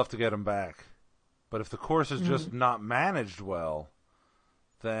base, it's tough to get them back. But if the course is just not managed well,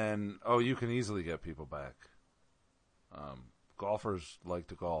 then you can easily get people back. Golfers like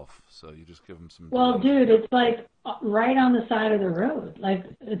to golf, so you just give them some. Well, dude, it's like right on the side of the road. Like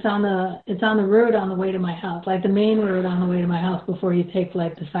it's on the road on the way to my house, like the main road on the way to my house before you take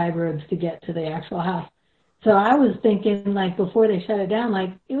like the side roads to get to the actual house. So I was thinking like before they shut it down,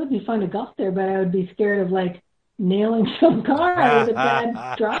 like it would be fun to golf there, but I would be scared of like nailing some car with a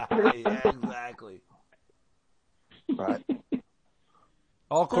bad driver. Yeah, exactly. Right.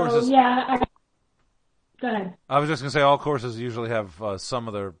 All courses. So, yeah. Go ahead. I was just gonna say all courses usually have some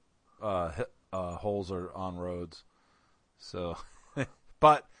of their holes are on roads. So,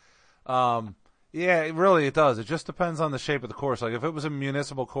 but yeah, it does. It just depends on the shape of the course. Like if it was a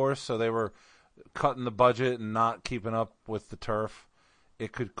municipal course, so they were cutting the budget and not keeping up with the turf,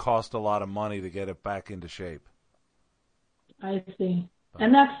 it could cost a lot of money to get it back into shape. I see.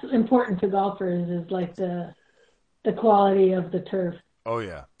 And that's important to golfers is like the quality of the turf. Oh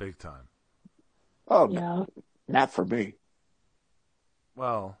yeah, big time. Oh, Yeah. not for me.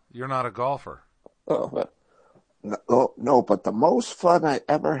 Well, you're not a golfer. Oh, no, but the most fun I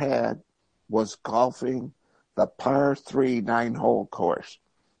ever had was golfing the par 3 9-hole course.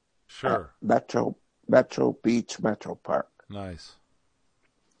 Sure. Metro Beach Metro Park. Nice.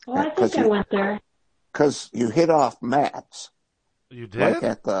 Oh, I think I went there. Because you hit off mats. You did? Like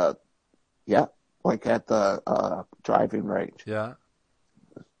at the driving range. Yeah.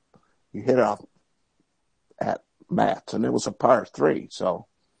 You hit off at mats, and it was a par 3, so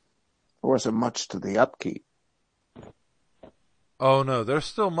there wasn't much to the upkeep. Oh no, there's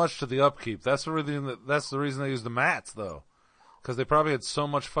still much to the upkeep. That's the reason they use the mats though, because they probably had so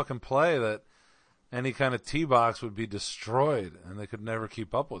much fucking play that any kind of tee box would be destroyed, and they could never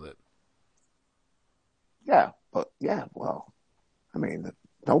keep up with it. Yeah, well, I mean,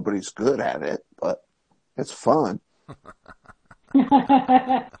 nobody's good at it, but it's fun.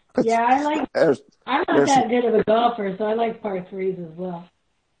 Yeah, I'm not there's that good of a golfer, so I like par 3s as well.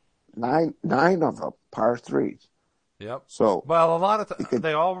 nine of them par 3s. Yep. So well, a lot of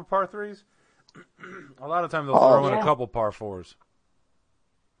they all were par 3s. A lot of times they'll throw in a couple par 4s.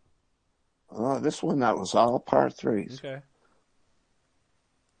 this one that was all par 3s. Okay.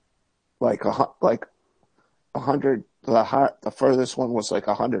 Like 100. The furthest one was like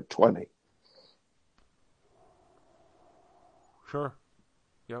 120. Sure.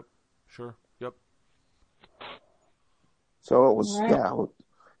 Yep. Sure. Yep. So it was, Right. yeah,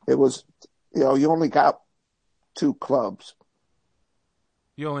 it was, you only got 2 clubs.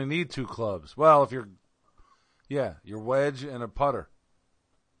 You only need 2 clubs. Well, if your wedge and a putter.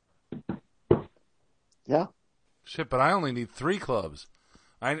 Yeah. Shit, but I only need 3 clubs.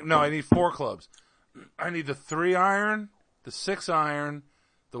 I need 4 clubs. I need the 3 iron, the 6 iron,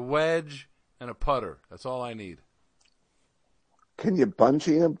 the wedge, and a putter. That's all I need. Can you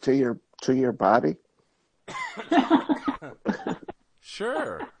bungee them to your body?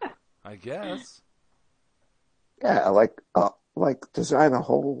 Sure, I guess. Yeah, like design a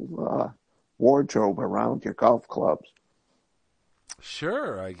whole wardrobe around your golf clubs.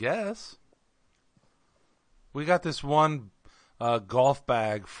 Sure, I guess. We got this one golf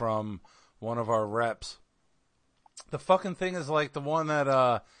bag from one of our reps. The fucking thing is like the one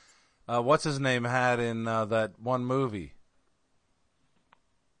that what's his name had in that one movie.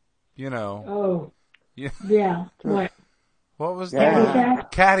 You know. Oh. Yeah. Yeah. What? What was Yeah.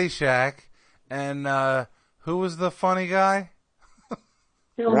 Caddyshack. And who was the funny guy?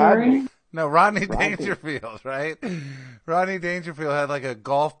 Bill Rodney. Murray? No, Rodney Rodney. Dangerfield, right? Rodney Dangerfield had like a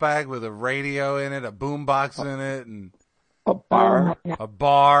golf bag with a radio in it, a boombox in it, and A bar. a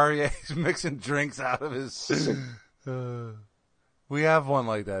bar. Yeah, he's mixing drinks out of his. We have one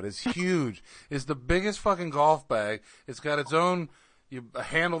like that. It's huge. It's the biggest fucking golf bag. It's got its own a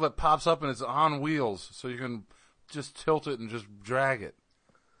handle that pops up and it's on wheels, so you can just tilt it and just drag it.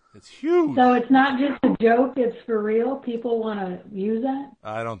 It's huge. So it's not just a joke, it's for real? People want to use that?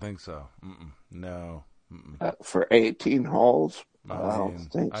 I don't think so. No. For 18 holes? I I don't mean,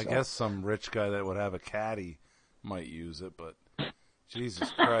 think so. I guess some rich guy that would have a caddy might use it, but Jesus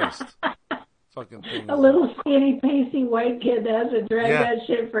Christ. Fucking thing. A little skinny, pasty white kid that has to drag Yeah. that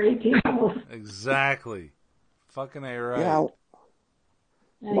shit for 18 hours. Exactly. Fucking A right. Yeah.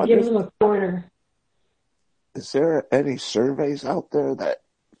 And What it gives is- them a quarter. Is there any surveys out there that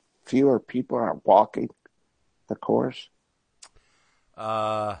fewer people are walking the course?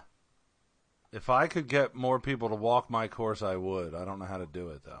 If I could get more people to walk my course, I would. I don't know how to do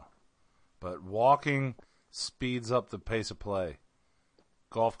it, though. But walking speeds up the pace of play.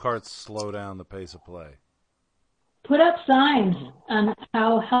 Golf carts slow down the pace of play. Put up signs on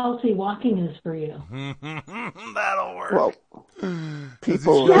how healthy walking is for you. That'll work. Well,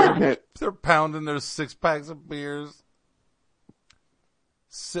 people Yeah. They're pounding their 6-packs of beers,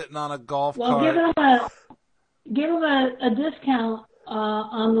 sitting on a golf Well, cart. give them a discount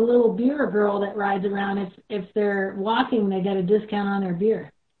on the little beer girl that rides around. If they're walking, they get a discount on their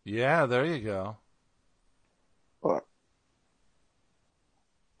beer. Yeah, there you go.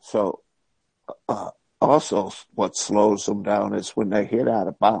 So, also, what slows them down is when they hit out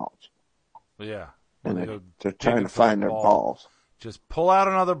of bounds Yeah. and They go they're digging trying to for the find their ball. balls. Just pull out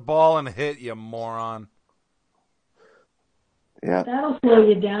another ball and hit, you moron. Yeah, That'll slow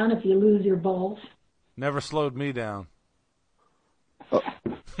you down if you lose your balls. Never slowed me down.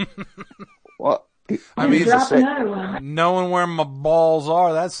 well, I mean, Drop say- another one. knowing where my balls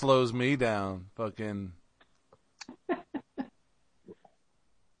are, that slows me down. Fucking.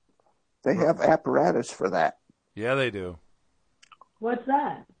 they have apparatus for that. Yeah, they do. What's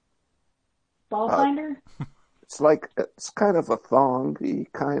that? Ball finder? It's kind of a thong-y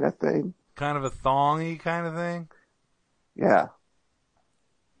kind of thing. Kind of a thongy kind of thing. Yeah.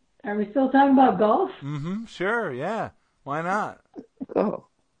 Are we still talking about golf? Mm-hmm. Sure, yeah. Why not? Oh,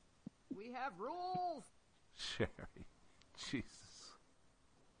 We have rules. Sherry. Jesus.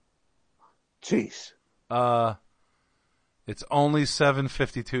 jeez. It's only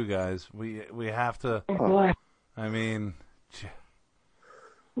 7:52, guys. We have to. Oh, boy. I mean,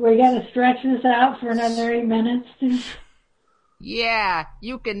 We got to stretch this out for another 8 minutes. Yeah,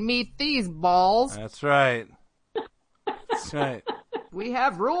 you can meet these balls. that's right. That's right. We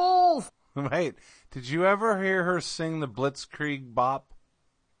have rules. Wait, did you ever hear her sing the Blitzkrieg Bop?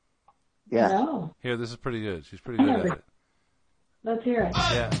 Yeah. No. Here, this is pretty good. She's pretty good at it. Let's hear it.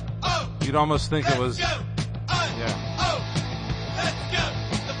 Yeah. You'd almost think it was. Yeah.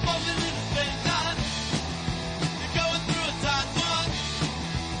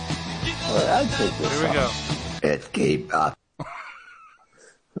 I'd take this Here we go. Let's keep up.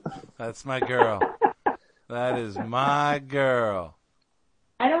 That's my girl. That is my girl.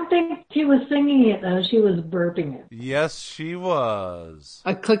 I don't think she was singing it, though. She was burping it. Yes, she was.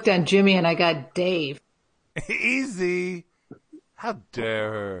 I clicked on Jimmy and I got Dave. Easy. How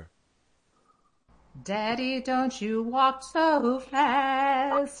dare her? Daddy, don't you walk so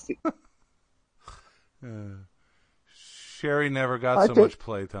fast. Sherry never got so much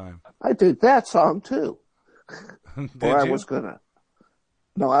playtime. I did that song too. Did or I you? was gonna.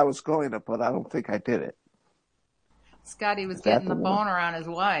 No, I was going to, but I don't think I did it. Scotty was getting the the one? boner on his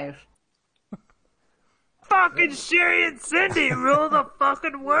wife. Fucking Sherry and Cindy rule the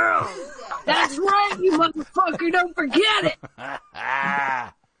fucking world. That's right, you motherfucker. Don't forget it.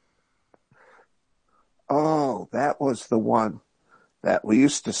 Oh, that was the one that we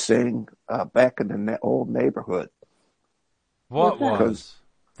used to sing back in the old neighborhood. What was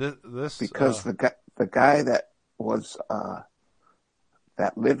Because- this? Because the guy that was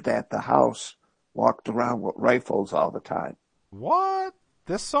that lived at the house walked around with rifles all the time. What?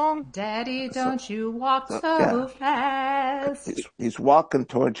 This song? Daddy, don't you walk so yeah. fast. He's walking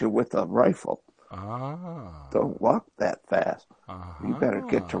towards you with a rifle. Ah. Don't walk that fast. Uh-huh. You better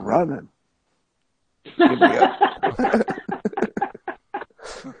get to running. Give me a-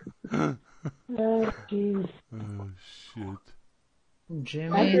 Oh, jeez. Oh, shit.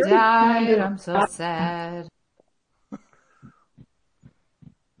 Jimmy died, I'm so sad.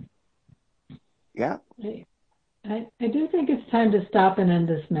 Yeah. I do think it's time to stop and end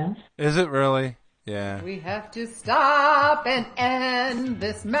this mess. Is it really? Yeah. We have to stop and end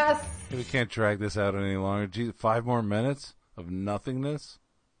this mess. We can't drag this out any longer. Gee, 5 more minutes of nothingness?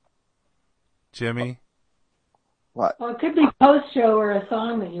 Jimmy? What? Well, it could be post-show or a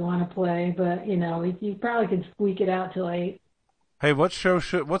song that you want to play, but, you probably could squeak it out till 8. Hey, what song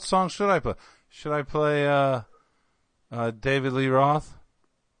should I play? Should I play David Lee Roth?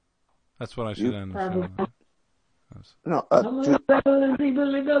 That's what I should end the show with. No,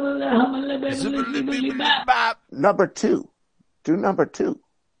 number 2. Do number 2.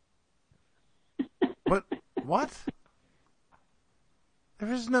 What?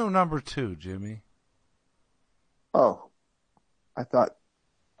 There is no number 2, Jimmy. Oh, I thought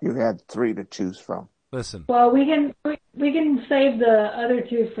you had 3 to choose from. Listen. Well, we can save the other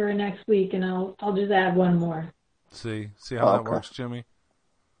 2 for next week, and I'll just add one more. See how that works, Jimmy?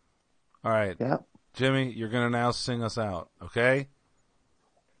 All right. Yeah. Jimmy, you're going to now sing us out, okay?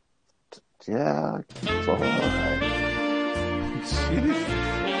 Yeah. All right.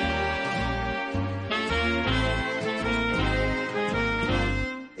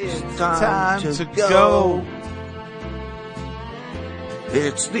 It's Time to go.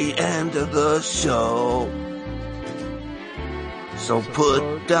 It's the end of the show. So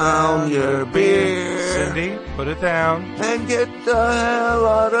put down your beer. Cindy, put it down. And get the hell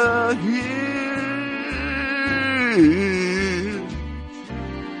out of here.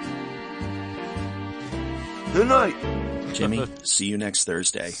 Good night. Jimmy, see you next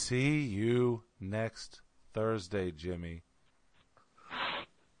Thursday. See you next Thursday, Jimmy.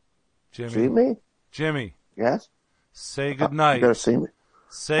 Jimmy? Jimmy. Yes? Say goodnight. You gotta see me?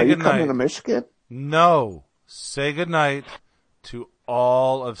 Say Are you goodnight. coming to Michigan? No. Say goodnight to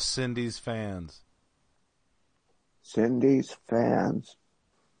all of Cindy's fans. Cindy's fans.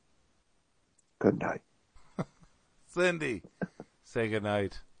 Good night. Cindy, say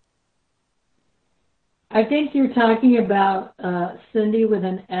goodnight. I think you're talking about Cindy with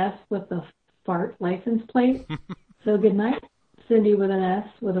an S with a fart license plate. So good night, Cindy with an S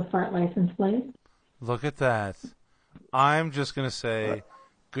with a fart license plate. Look at that. I'm just going to say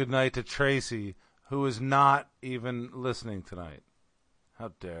good night to Tracy, who is not even listening tonight.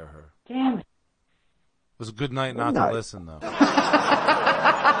 How dare her. Damn it. It was a good night not night. to listen, though.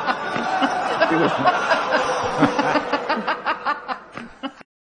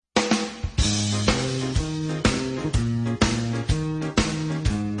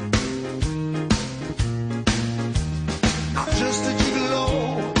 I'm just a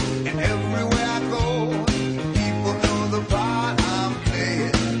gigolo, and everywhere I go, people know the part I'm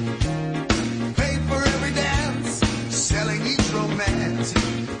playing. Pay for every dance, selling each romance.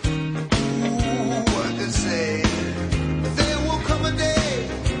 Ooh, what they say. There will come a day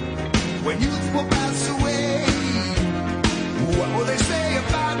when youth will pass away. What will they say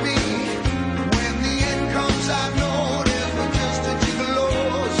about me when the end comes? I know there's no just a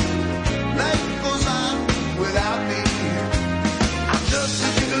gigolos. Life goes on without me. I'm just a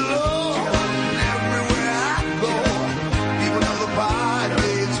gigolo, and everywhere I go, people know the part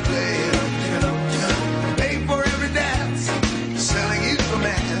it's playing. Pay for every dance, selling each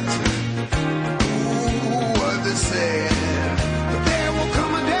romance. Ooh, what they say. But there will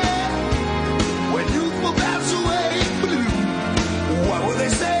come a day when youth will pass away. What will they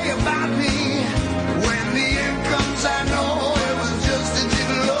say about me when the end comes? I know it was just a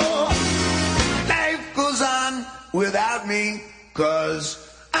gigolo. Life goes on without me, 'cause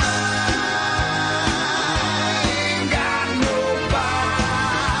I ain't got nobody,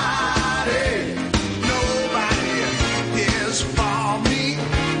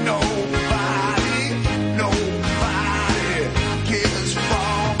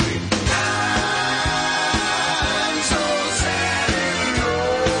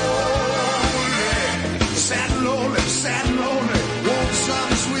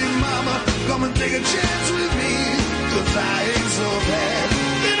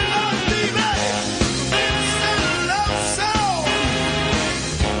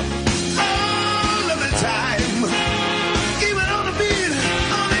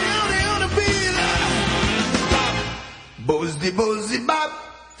 bop,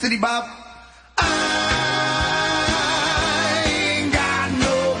 city bop. I ain't got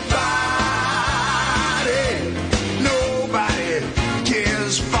nobody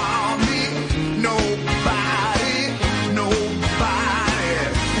cares for me. Nobody.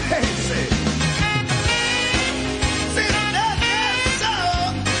 Hey, say. See that's so.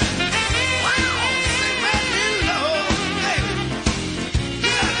 Wow, see my little hey.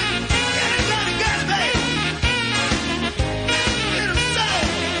 Get it, baby. Little soul,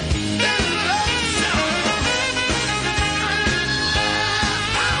 little soul.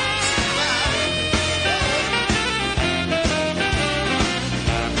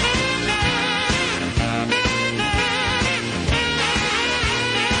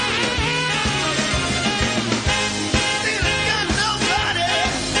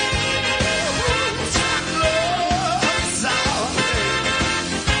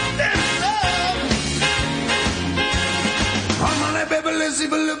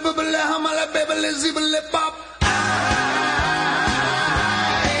 Baby,